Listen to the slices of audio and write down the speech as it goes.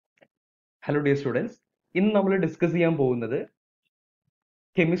Hello dear students. ഇന്ന് നമ്മൾ discuss ചെയ്യാൻ പോകുന്നത്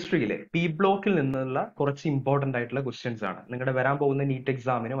കെമിസ്ട്രിയിലെ പി ബ്ലോക്കിൽ നിന്നുള്ള കുറച്ച് ഇമ്പോർട്ടന്റ് ആയിട്ടുള്ള ക്വസ്റ്റ്യൻസ് ആണ്. നിങ്ങളുടെ വരാൻ പോകുന്ന നീറ്റ്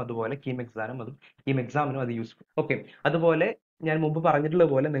എക്സാമിനും അതുപോലെ കീം എക്സാമിനും അത് യൂസ്ഫുൾ. ഓക്കെ, അതുപോലെ ഞാൻ മുമ്പ് പറഞ്ഞിട്ടുള്ള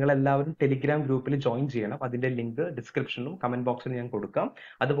പോലെ നിങ്ങൾ എല്ലാവരും ടെലിഗ്രാം ഗ്രൂപ്പിൽ ജോയിൻ ചെയ്യണം. അതിന്റെ ലിങ്ക് ഡിസ്ക്രിപ്ഷനിലും കമന്റ് ബോക്സിലും ഞാൻ കൊടുക്കാം.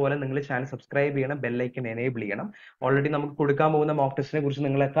 അതുപോലെ നിങ്ങൾ ചാനൽ സബ്സ്ക്രൈബ് ചെയ്യണം, ബെല്ലൈക്കൻ എനേബിൾ ചെയ്യണം. ഓൾറെഡി നമുക്ക് കൊടുക്കാൻ പോകുന്ന മോക്ക് ടെസ്റ്റിനെ കുറിച്ച്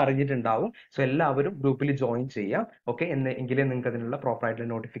നിങ്ങളൊക്കെ അറിഞ്ഞിട്ടുണ്ടാവും. സോ എല്ലാവരും ഗ്രൂപ്പിൽ ജോയിൻ ചെയ്യാം. ഓക്കെ, എങ്കിലേ നിങ്ങൾക്ക് അതിനുള്ള പ്രോപ്പർ ആയിട്ടുള്ള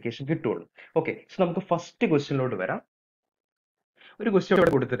നോട്ടിഫിക്കേഷൻ കിട്ടുള്ളൂ. ഓക്കെ, സോ നമുക്ക് ഫസ്റ്റ് ക്വസ്റ്റ്യനിലോട്ട് വരാം. ഒരു ക്വസ്റ്റ്യൻ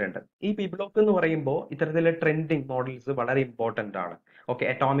ഇവിടെ കൊടുത്തിട്ടുണ്ട്. ഈ പി ബ്ലോക്ക് എന്ന് പറയുമ്പോൾ ഇത്തരത്തിലുള്ള ട്രെൻഡിങ് മോഡൽസ് വളരെ ഇമ്പോർട്ടന്റ് ആണ്. ഓക്കെ,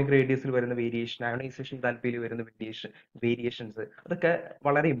 അറ്റോമിക് റേഡിയസിൽ വരുന്ന വേരിയേഷൻ, അയോണൈസേഷൻ താല്പര്യം വരുന്ന വേരിയേഷൻസ്, അതൊക്കെ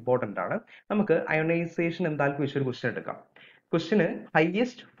വളരെ ഇമ്പോർട്ടന്റ് ആണ്. നമുക്ക് അയോണൈസേഷൻ എന്താൽപ്പി വെച്ചൊരു ക്വസ്റ്റ്യൻ എടുക്കാം. Question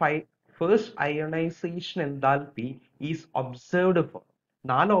first ionisation എന്താൽപ്പി is observed four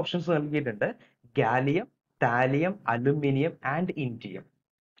 4 options നൽകിയിട്ടുണ്ട്: gallium, thallium, aluminium and indium.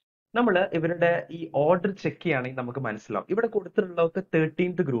 നമ്മൾ ഇവരുടെ ഈ ഓർഡർ ചെക്ക് ചെയ്യുകയാണെങ്കിൽ നമുക്ക് മനസ്സിലാവും. ഇവിടെ കൊടുത്തിട്ടുള്ളതൊക്കെ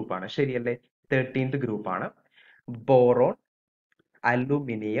 13th ഗ്രൂപ്പ് ആണ്, ശരിയല്ലേ? 13th ഗ്രൂപ്പ് ആണ്. Boron,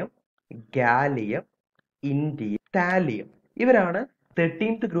 aluminium, gallium, indium, thallium, ഇവരാണ്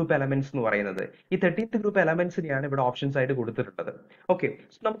 13th ഗ്രൂപ്പ് എലമെന്റ്സ് എന്ന് പറയുന്നത്. ഈ 13th ഗ്രൂപ്പ് എലമെന്റ്സിനെയാണ് ഇവിടെ ഓപ്ഷൻസ് ആയിട്ട് കൊടുത്തിട്ടുള്ളത്. ഓക്കെ,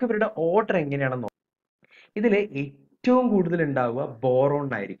 നമുക്ക് ഇവരുടെ ഓർഡർ എങ്ങനെയാണെന്ന് നോക്കാം. ഇതിൽ ഏറ്റവും കൂടുതൽ ഉണ്ടാവുക ബോറോൺ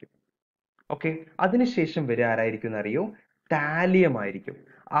ആയിരിക്കും. ഓക്കെ, അതിനുശേഷം വരിക ആരായിരിക്കും എന്നറിയോ? താലിയം ആയിരിക്കും.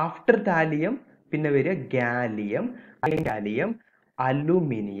 ആഫ്റ്റർ താലിയം പിന്നെ വരിക gallium,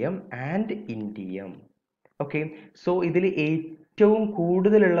 aluminium and indium. Okay, so ഇതിൽ ഏറ്റവും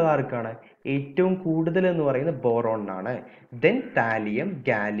കൂടുതലുള്ളത് ആർക്കാണ്? ഏറ്റവും കൂടുതൽ എന്ന് പറയുന്നത് ബോറോണിനാണ്. Then thallium,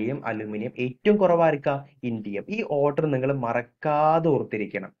 gallium, aluminium. ഏറ്റവും കുറവായിരിക്കാം ഇൻഡിയം. ഈ ഓർഡർ നിങ്ങൾ മറക്കാതെ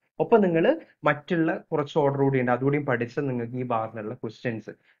ഓർത്തിരിക്കണം. ഒപ്പം നിങ്ങൾ മറ്റുള്ള കുറച്ച് ഓർഡർ കൂടി ഉണ്ട്, അതുകൂടിയും പഠിച്ച് നിങ്ങൾക്ക് ഈ ഭാഗത്തുനിന്നുള്ള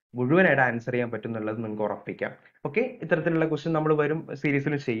ക്വസ്റ്റ്യൻസ് മുഴുവനായിട്ട് ആൻസർ ചെയ്യാൻ പറ്റും എന്നുള്ളത് നിങ്ങൾക്ക് ഉറപ്പിക്കാം. ഓക്കെ, ഇത്തരത്തിലുള്ള ക്വസ്റ്റ്യൻ നമ്മൾ വരും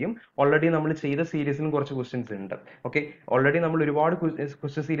സീരീസിൽ ചെയ്യും. ഓൾറെഡി നമ്മൾ ചെയ്ത സീരീസിലും കുറച്ച് ക്വസ്റ്റ്യൻസ് ഉണ്ട്. ഓക്കെ, ഓൾറെഡി നമ്മൾ ഒരുപാട്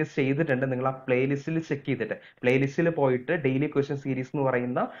ക്വസ്റ്റ്യൻ സീരീസ് ചെയ്തിട്ടുണ്ട്. നിങ്ങൾ ആ പ്ലേലിസ്റ്റിൽ ചെക്ക് ചെയ്തിട്ട്, പ്ലേലിസ്റ്റിൽ പോയിട്ട് ഡെയിലി ക്വസ്റ്റ്യൻ സീരീസ് എന്ന്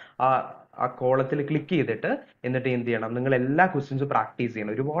പറയുന്ന ആ കോളത്തിൽ ക്ലിക്ക് ചെയ്തിട്ട് എന്നിട്ട് എന്ത് ചെയ്യണം? നിങ്ങൾ എല്ലാ ക്വസ്റ്റ്യൻസും പ്രാക്ടീസ്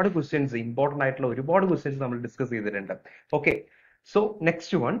ചെയ്യണം. ഒരുപാട് ക്വസ്റ്റ്യൻസ്, ഇമ്പോർട്ടന്റ് ആയിട്ടുള്ള ഒരുപാട് ക്വസ്റ്റ്യൻസ് നമ്മൾ ഡിസ്കസ് ചെയ്തിട്ടുണ്ട്. Okay, so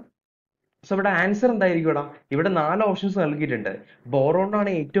next one. So ഇവിടെ ആൻസർ എന്തായിരിക്കും? ഇവിടെ 4 ഓപ്ഷൻസ് നൽകിയിട്ടുണ്ട്. ബോറോൺ ആണ്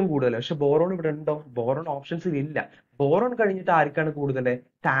ഏറ്റവും കൂടുതൽ, പക്ഷെ ബോറോൺ ഇവിടെ ഉണ്ടോ? ബോറോൺ ഓപ്ഷൻസിൽ ഇല്ല. ബോറോൺ കഴിഞ്ഞിട്ട് ആർക്കാണ് കൂടുതൽ?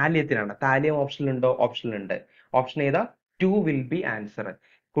 താലിയത്തിനാണ്. താലിയം ഓപ്ഷനിലുണ്ടോ? ഓപ്ഷനിലുണ്ട്. ഓപ്ഷൻ ഏതാ? 2 വിൽ ബി ആൻസർ.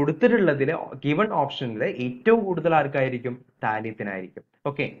 കൊടുത്തിട്ടുള്ളതിൽ ഗിവൺ ഓപ്ഷനിൽ ഏറ്റവും കൂടുതൽ ആർക്കായിരിക്കും? താലിയത്തിനായിരിക്കും.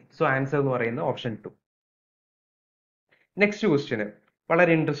 ഓക്കെ, സോ ആൻസർ എന്ന് പറയുന്നത് ഓപ്ഷൻ 2. നെക്സ്റ്റ് ക്വസ്റ്റ്യൻ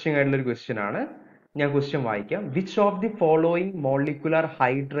വളരെ ഇൻട്രസ്റ്റിംഗ് ആയിട്ടുള്ള ഒരു ക്വസ്റ്റ്യൻ ആണ്. ഞാൻ ക്വസ്റ്റ്യൻ വായിക്കാം. Which of the following molecular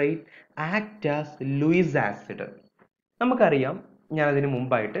hydrate act as Luis acid? നമുക്കറിയാം, ഞാൻ അതിന്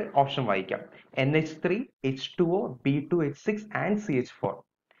മുമ്പായിട്ട് ഓപ്ഷൻ വായിക്കാം. NH3, H2O, B2H6 and CH4.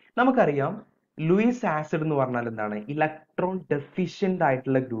 നമുക്കറിയാം ലൂയിസ് ആസിഡ് എന്ന് പറഞ്ഞാൽ എന്താണ്? ഇലക്ട്രോൺ ഡെഫിഷ്യന്റ്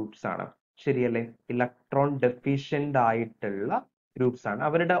ആയിട്ടുള്ള ഗ്രൂപ്പ്സ് ആണ്, ശരിയല്ലേ? ഇലക്ട്രോൺ ഡെഫിഷ്യന്റ് ആയിട്ടുള്ള ഗ്രൂപ്പ്സ് ആണ്.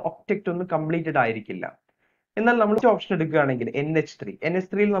 അവരുടെ ഒക്ടക്റ്റ് ഒന്നും കംപ്ലീറ്റഡ് ആയിരിക്കില്ല. എന്നാൽ നമ്മൾ ഓപ്ഷൻ എടുക്കുകയാണെങ്കിൽ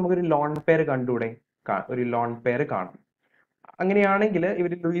NH3യിൽ നമുക്കൊരു ലോൺ പെയർ കണ്ടൂടെ? ഒരു ലോൺ പെയർ കാണും. അങ്ങനെയാണെങ്കിൽ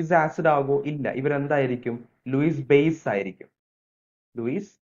ഇവർ ലൂയിസ് ആസിഡ് ആകോ? ഇല്ല. ഇവരെന്തായിരിക്കും? ലൂയിസ് ബേസ് ആയിരിക്കും.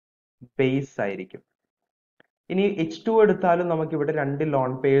 ലൂയിസ് ബേസ് ആയിരിക്കും. ഇനി H2 എടുത്താലും നമുക്ക് ഇവിടെ 2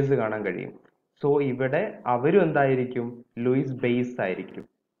 ലോൺ പെയർസ് കാണാൻ കഴിയും. സോ ഇവിടെ അവരും എന്തായിരിക്കും? ലൂയിസ് ബേസ് ആയിരിക്കും.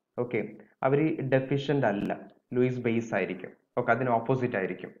 ഓക്കെ, അവര് ഡെഫിഷ്യന്റ് അല്ല, ലൂയിസ് ബേസ് ആയിരിക്കും. ഓക്കെ, അതിന് ഓപ്പോസിറ്റ്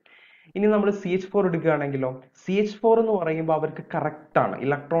ആയിരിക്കും. ഇനി നമ്മൾ CH4 എടുക്കുകയാണെങ്കിലോ, CH4 എന്ന് പറയുമ്പോൾ അവർക്ക് കറക്റ്റ് ആണ്,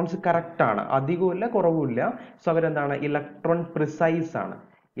 ഇലക്ട്രോൺസ് കറക്റ്റ് ആണ്, അധികമില്ല കുറവുമില്ല. സോ അവരെന്താണ്? ഇലക്ട്രോൺ പ്രിസൈസ് ആണ്.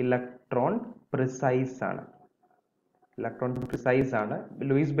 ഇലക്ട്രോൺ പ്രിസൈസ് ആണ്. ഇലക്ട്രോൺ പ്രിസൈസ് ആണ്.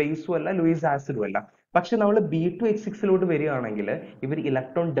 ലൂയിസ് ബേസും അല്ല, ലൂയിസ് ആസിഡും അല്ല. പക്ഷെ നമ്മൾ B2H6 വരികയാണെങ്കിൽ ഇവർ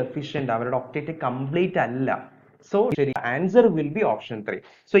ഇലക്ട്രോൺ ഡെഫിഷ്യന്റ്, അവരുടെ ഒക്ടേറ്റ് കംപ്ലീറ്റ് അല്ല. സോ ശരി, answer will be option 3.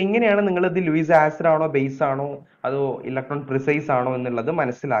 So ഇങ്ങനെയാണ് നിങ്ങൾ ഇത് ലൂയിസ് ആസിഡ് ആണോ, ബേസ് ആണോ, അതോ ഇലക്ട്രോൺ പ്രിസൈസ് ആണോ എന്നുള്ളത്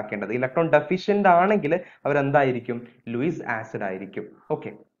മനസ്സിലാക്കേണ്ടത്. ഇലക്ട്രോൺ ഡെഫിഷ്യന്റ് ആണെങ്കിൽ അവരെന്തായിരിക്കും? ലൂയിസ് ആസിഡ് ആയിരിക്കും.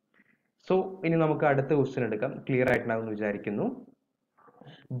 ഓക്കെ, സോ ഇനി നമുക്ക് അടുത്ത ക്വസ്റ്റ്യൻ എടുക്കാം. ക്ലിയർ ആയിട്ടുണ്ടാവുമെന്ന് വിചാരിക്കുന്നു.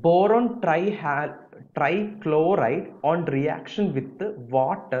 Boron trichloride on reaction with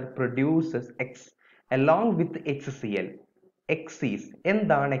water produces X along with HCl. X's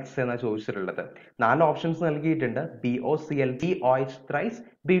എന്താണ് X എന്നാ ചോദിച്ചിട്ടുള്ളത്? 4 ഓപ്ഷൻസ് നൽകിയിട്ടുണ്ട്. BOCl, BOH thrice,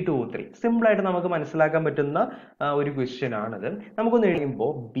 B2O3. Simple ആയിട്ട് നമുക്ക് മനസ്സിലാക്കാൻ പറ്റുന്ന ഒരു ക്വസ്റ്റ്യൻ ആണിത്. നമുക്കൊന്ന്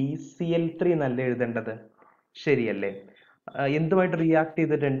എഴുതുമ്പോൾ BCl3 എന്നല്ല എഴുതേണ്ടത്, ശരിയല്ലേ? എന്തുമായിട്ട് റിയാക്ട്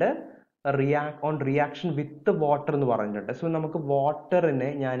ചെയ്തിട്ടുണ്ട്? ഓൺ റിയാക്ഷൻ വിത്ത് വാട്ടർ എന്ന് പറഞ്ഞിട്ടുണ്ട്. സോ നമുക്ക് വാട്ടറിനെ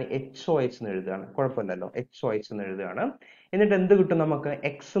ഞാൻ HOH എന്ന് എഴുതുകയാണ്, കുഴപ്പമില്ലല്ലോ, HOH എന്ന് എഴുതുകയാണ്. എന്നിട്ട് എന്ത് കിട്ടും? നമുക്ക്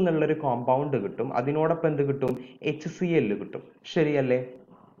X എന്നുള്ളൊരു കോമ്പൗണ്ട് കിട്ടും. അതിനോടൊപ്പം എന്ത് കിട്ടും? HCl കിട്ടും, ശരിയല്ലേ?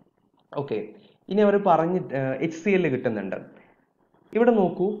 ഓക്കെ, ഇനി അവർ പറഞ്ഞ് HCl കിട്ടുന്നുണ്ട്. ഇവിടെ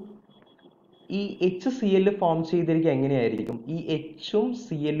നോക്കൂ, ഈ HCl ഫോം ചെയ്തിരിക്കുക എങ്ങനെയായിരിക്കും? ഈ Hഉം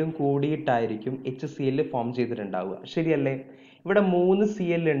Clഉം കൂടിയിട്ടായിരിക്കും HCl ഫോം ചെയ്തിട്ടുണ്ടാവുക, ശരിയല്ലേ? ഇവിടെ 3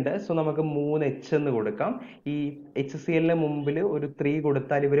 Cl ഉണ്ട്, സോ നമുക്ക് 3 H എന്ന് കൊടുക്കാം. ഈ HClന് മുമ്പിൽ ഒരു 3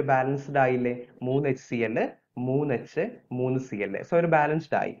 കൊടുത്താൽ ഇവർ ബാലൻസ്ഡ് ആയില്ലേ? 3 HCl, 3 H, 3 Cl, സോ ഒരു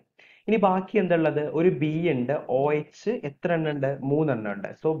ബാലൻസ്ഡ് ആയി. ഇനി ബാക്കി എന്താ ഉള്ളത്? ഒരു B ഉണ്ട്, OH എത്ര എണ്ണം ഉണ്ട്? 3 എണ്ണം ഉണ്ട്.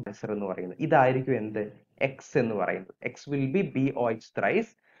 സോ ആൻസർ എന്ന് പറയുന്നത് ഇതായിരിക്കും. എന്ത്? X എന്ന് പറയുന്നത്. X will be BOH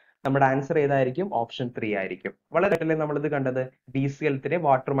thrice. നമ്മുടെ ആൻസർ ഏതായിരിക്കും? ഓപ്ഷൻ 3 ആയിരിക്കും. വളരെ അല്ലേ നമ്മളിത് കണ്ടത്? BCl3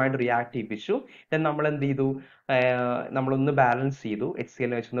 വാട്ടറുമായിട്ട് റിയാക്ട് ചെയ്യിപ്പിച്ചു, then നമ്മൾ എന്ത് ചെയ്തു? നമ്മളൊന്ന് ബാലൻസ് ചെയ്തു,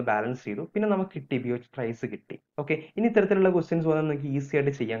 HCl വെച്ചൊന്ന് ബാലൻസ് ചെയ്തു, പിന്നെ നമുക്ക് കിട്ടി BOH thrice കിട്ടി. ഓക്കെ, ഇനി ഇത്തരത്തിലുള്ള ക്വസ്റ്റ്യൻസ് വന്നാൽ നമുക്ക് ഈസി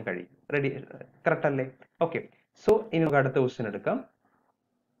ആയിട്ട് ചെയ്യാൻ കഴിയും. റെഡി? കറക്റ്റ് അല്ലേ? ഓക്കെ, സോ ഇനി നമുക്ക് അടുത്ത ക്വസ്റ്റ്യൻ എടുക്കാം.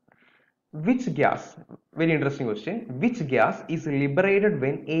 Which gas, very interesting question, which gas is liberated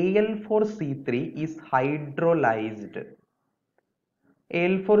when Al4C3 is hydrolyzed?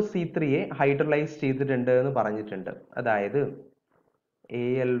 Al4C3 യെ ഹൈഡ്രോലൈസ് ചെയ്തിട്ടുണ്ട് എന്ന് പറഞ്ഞിട്ടുണ്ട്. അതായത്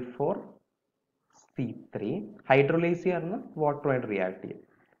Al4C3 ഹൈഡ്രോലൈസ് ചെയ്യുന്ന വാട്ടറുമായിട്ട് റിയാക്ട് ചെയ്യും.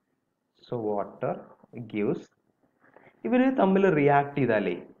 സോ വാട്ടർ ഗിവ്സ്, ഇവര് തമ്മിൽ റിയാക്ട്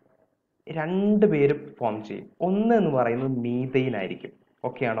ചെയ്താലേ രണ്ട് പേര് ഫോം ചെയ്യും. ഒന്ന് എന്ന് പറയുന്നത് മീഥെയ്ൻ ആയിരിക്കും.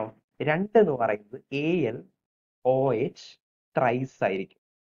 ഓക്കെ ആണോ? രണ്ട് എന്ന് പറയുന്നത് AlOH thrice ആയിരിക്കും.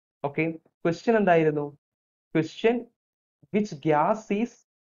 ഓക്കെ, ക്വസ്റ്റ്യൻ എന്തായിരുന്നു? Question which gas is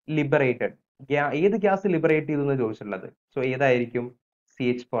liberated, ഏത് ഗ്യാസ് ലിബറേറ്റ് ചെയ്തു എന്ന് ചോദിച്ചിട്ടുള്ളത്. സോ ഏതായിരിക്കും?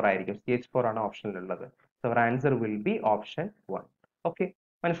 CH4 ആയിരിക്കും. CH4 ആണ് ഓപ്ഷനിലുള്ളത്. So our answer will be option 1. Okay,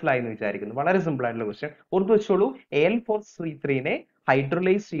 മനസ്സിലായി എന്ന് വിചാരിക്കുന്നു. വളരെ സിമ്പിൾ ആയിട്ടുള്ള ക്വസ്റ്റ്യൻ. ഓർത്ത് വെച്ചോളൂ, Al4C3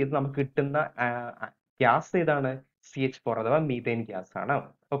 ഹൈഡ്രോലൈസ് ചെയ്ത് നമുക്ക് കിട്ടുന്ന ഗ്യാസ് ഏതാണ്? CH4 അഥവാ മീഥെയ്ൻ ഗ്യാസ് ആണ്.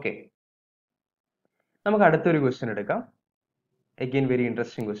 ഓക്കെ, നമുക്ക് അടുത്തൊരു ക്വസ്റ്റ്യൻ എടുക്കാം. Again, very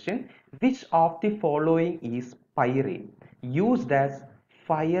interesting question. Which of the following is pyrene used as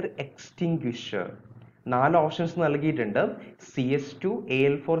fire extinguisher? 4 options നൽകിയിട്ടുണ്ട്. CH2,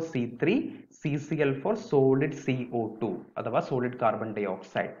 Al4C3, CCl4, solid CO2 അഥവാ സോളിഡ് കാർബൺ ഡൈ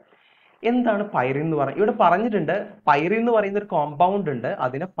ഓക്സൈഡ്. എന്താണ് പൈറിൻ എന്ന് പറയുന്നത്? ഇവിടെ പറഞ്ഞിട്ടുണ്ട് പൈറിൻ എന്ന് പറയുന്ന ഒരു കോമ്പൗണ്ട് ഉണ്ട്,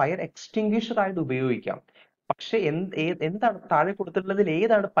 അതിനെ ഫയർ എക്സ്റ്റിംഗ്വിഷർ ആയിട്ട് ഉപയോഗിക്കാം. പക്ഷെ എന്താണ് താഴെ കൊടുത്തിട്ടുള്ളതിൽ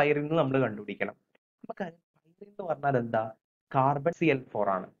ഏതാണ് പൈറിൻ എന്ന് നമ്മൾ കണ്ടുപിടിക്കണം. നമുക്കറിയാം പൈറിൻ എന്ന് പറഞ്ഞാൽ എന്താ? കാർബൺ CL4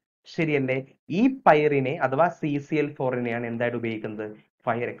 ആണ്, ശരിയല്ലേ? ഈ പൈറിനെ അഥവാ CCl4നെയാണ് എന്തായിട്ട് ഉപയോഗിക്കുന്നത്?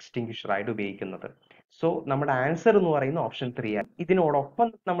 ഫയർ എക്സ്റ്റിംഗ്വിഷർ ആയിട്ട് ഉപയോഗിക്കുന്നത്. സോ നമ്മുടെ ആൻസർ എന്ന് പറയുന്നത് ഓപ്ഷൻ 3 ആണ്. ഇതിനോടൊപ്പം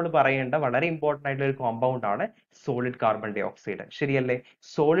നമ്മൾ പറയേണ്ട വളരെ ഇമ്പോർട്ടന്റ് ആയിട്ടുള്ള ഒരു കോമ്പൗണ്ട് ആണ് സോളിഡ് കാർബൺ ഡൈ ഓക്സൈഡ്, ശരിയല്ലേ?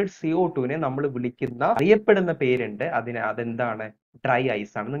 സോളിഡ് CO2നെ നമ്മൾ വിളിക്കുന്ന അറിയപ്പെടുന്ന പേരുണ്ട്, അതെന്താണ്? ഡ്രൈ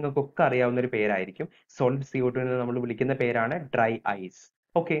ഐസ് ആണ്. നിങ്ങൾക്കൊക്കെ അറിയാവുന്ന ഒരു പേരായിരിക്കും. സോളിഡ് CO2നെ നമ്മൾ വിളിക്കുന്ന പേരാണ് ഡ്രൈ ഐസ്.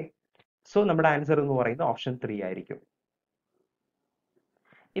 ഓക്കെ, സോ നമ്മുടെ ആൻസർ എന്ന് പറയുന്നത് ഓപ്ഷൻ 3 ആയിരിക്കും.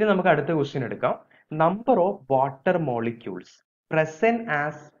 ഇനി നമുക്ക് അടുത്ത ക്വസ്റ്റ്യൻ എടുക്കാം. Number of water molecules present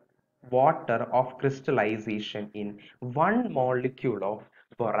as water of crystallization in 1 molecule of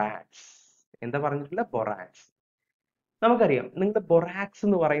borax. എന്താ പറഞ്ഞിട്ടുള്ള? ബൊറാക്സ്. നമുക്കറിയാം, നിങ്ങൾ ബൊറാക്സ്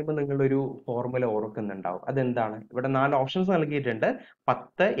എന്ന് പറയുമ്പോൾ നിങ്ങൾ ഒരു ഫോർമുല ഓർക്കുന്നുണ്ടാവും. അതെന്താണ്? ഇവിടെ 4 ഓപ്ഷൻസ് നൽകിയിട്ടുണ്ട്,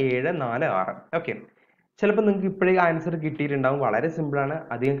 10, 7, 4, 6. ഓക്കെ, ചിലപ്പോൾ നിങ്ങൾക്ക് ഇപ്പോഴേ ആൻസർ കിട്ടിയിട്ടുണ്ടാവും. വളരെ സിമ്പിൾ ആണ്,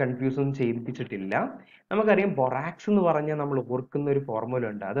 അധികം കൺഫ്യൂസ് ഒന്നും ചെയ്യിപ്പിച്ചിട്ടില്ല. നമുക്കറിയാം ബൊറാക്സ് എന്ന് പറഞ്ഞാൽ നമ്മൾ ഓർക്കുന്ന ഒരു ഫോർമുല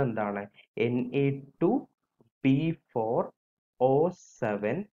ഉണ്ട്, അതെന്താണ്?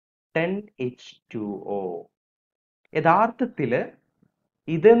 Na2B4O7 10H2O. യഥാർത്ഥത്തില്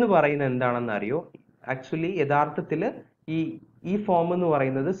ഇതെന്ന് പറയുന്നത് എന്താണെന്ന് അറിയോ? ആക്ച്വലി യഥാർത്ഥത്തില് ഈ ഫോം എന്ന്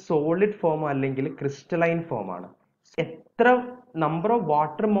പറയുന്നത് സോളിഡ് ഫോം അല്ലെങ്കിൽ ക്രിസ്റ്റലൈൻ ഫോം ആണ്. എത്ര number of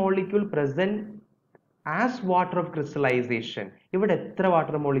water molecule present as water of crystallisation, ഇവിടെ എത്ര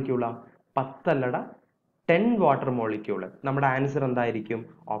വാട്ടർ മോളിക്യൂളാ? 10 അല്ലടാ, 10 വാട്ടർ മോളിക്യൂൾ. നമ്മുടെ ആൻസർ എന്തായിരിക്കും?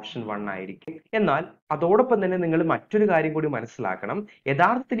 ഓപ്ഷൻ 1 ആയിരിക്കും. എന്നാൽ അതോടൊപ്പം തന്നെ നിങ്ങൾ മറ്റൊരു കാര്യം കൂടി മനസ്സിലാക്കണം.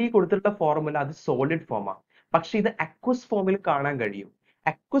 യഥാർത്ഥത്തിൽ ഈ കൊടുത്തിട്ടുള്ള ഫോർമുല അത് സോളിഡ് ഫോമാണ്, പക്ഷെ ഇത് അക്വസ് ഫോമിൽ കാണാൻ കഴിയും.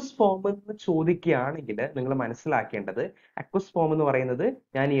 അക്വസ് ഫോം എന്ന് ചോദിക്കുകയാണെങ്കിൽ നിങ്ങൾ മനസ്സിലാക്കേണ്ടത്, അക്വസ് ഫോം എന്ന് പറയുന്നത്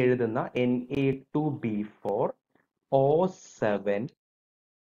ഞാൻ എഴുതുന്ന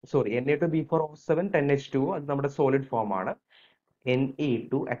Na2B4O7 10H2O, അത് നമ്മുടെ സോളിഡ് ഫോം ആണ്.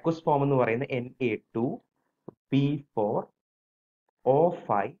 Na2 അക്വസ് ഫോം എന്ന് പറയുന്നത്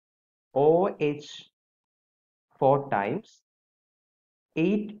Na2B4O5OH4 ടൈംസ്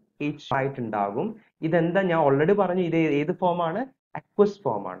 8H ആയിട്ടുണ്ടാകും. ഇതെന്താ? ഞാൻ ഓൾറെഡി പറഞ്ഞു, ഇത് ഏത് ഫോമാണ്? അക്വസ്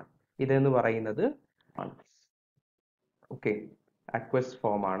ഫോം ആണ്. ഇതെന്ന് പറയുന്നത് ഓക്കെ അക്വസ്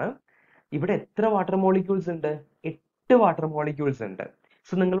ഫോം ആണ്. ഇവിടെ എത്ര വാട്ടർ മോളിക്യൂൾസ് ഉണ്ട്? 8 വാട്ടർ മോളിക്യൂൾസ് ഉണ്ട്.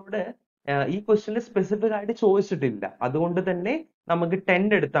 സോ നിങ്ങളോട് ഈ ക്വസ്റ്റ്യനിൽ സ്പെസിഫിക് ആയിട്ട് ചോദിച്ചിട്ടില്ല, അതുകൊണ്ട് തന്നെ നമുക്ക്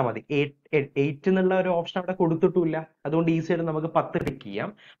 10 എടുത്താൽ മതി. 8 എന്നുള്ള ഒരു ഓപ്ഷൻ അവിടെ കൊടുത്തിട്ടില്ല, അതുകൊണ്ട് ഈസി ആയിട്ട് നമുക്ക് 10 പിക്ക് ചെയ്യാം.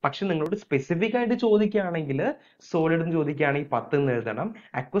 പക്ഷെ നിങ്ങളോട് സ്പെസിഫിക് ആയിട്ട് ചോദിക്കുകയാണെങ്കിൽ, സോളിഡ് എന്ന് ചോദിക്കുകയാണെങ്കിൽ 10 എന്ന് എഴുതണം,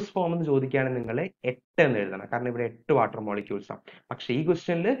 അക്വസ് ഫോം എന്ന് ചോദിക്കുകയാണെങ്കിൽ നിങ്ങൾ 8 എന്ന് എഴുതണം, കാരണം ഇവിടെ 8 വാട്ടർ മോളിക്യൂൾസ് ആണ്. പക്ഷെ ഈ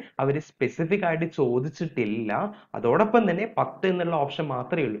ക്വസ്റ്റ്യനിൽ അവർ സ്പെസിഫിക് ആയിട്ട് ചോദിച്ചിട്ടില്ല, അതോടൊപ്പം തന്നെ 10 എന്നുള്ള ഓപ്ഷൻ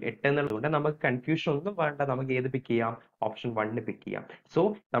മാത്രമേ ഉള്ളൂ, 8 എന്നുള്ളതുകൊണ്ട് നമുക്ക് കൺഫ്യൂഷൻ ഒന്നും വേണ്ട, നമുക്ക് ഏത് പിക്ക് ചെയ്യാം, ഓപ്ഷൻ 1 പിക്ക് ചെയ്യാം. സോ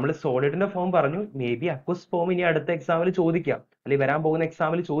നമ്മൾ സോളിഡിന്റെ ഫോം പറഞ്ഞു, മേ ബി അക്വസ് ഫോം ഇനി അടുത്ത എക്സാമിൽ ചോദിക്കാം, അല്ലെങ്കിൽ വരാൻ പോകുന്ന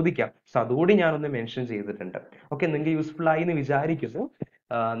എക്സാമിൽ ചോദിക്കാം. സോ അതുകൂടി ഞാനൊന്ന് മെൻഷൻ ചെയ്തിട്ടുണ്ട്. ഓക്കെ, നിങ്ങൾക്ക് യൂസ്ഫുൾ ആയി എന്ന് വിചാരിക്കുന്നു.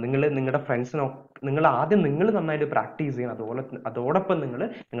 നിങ്ങൾ നിങ്ങളുടെ നിങ്ങൾ ആദ്യം നിങ്ങൾ നന്നായിട്ട് പ്രാക്ടീസ് ചെയ്യണം, അതോടൊപ്പം നിങ്ങൾ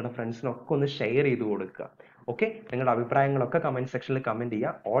നിങ്ങളുടെ ഫ്രണ്ട്സിനൊക്കെ ഒന്ന് ഷെയർ ചെയ്ത് കൊടുക്കുക. ഓക്കെ, നിങ്ങളുടെ അഭിപ്രായങ്ങളൊക്കെ കമന്റ് സെക്ഷനിൽ കമന്റ്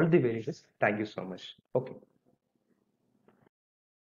ചെയ്യുക. All the very best. Thank you so much. Okay.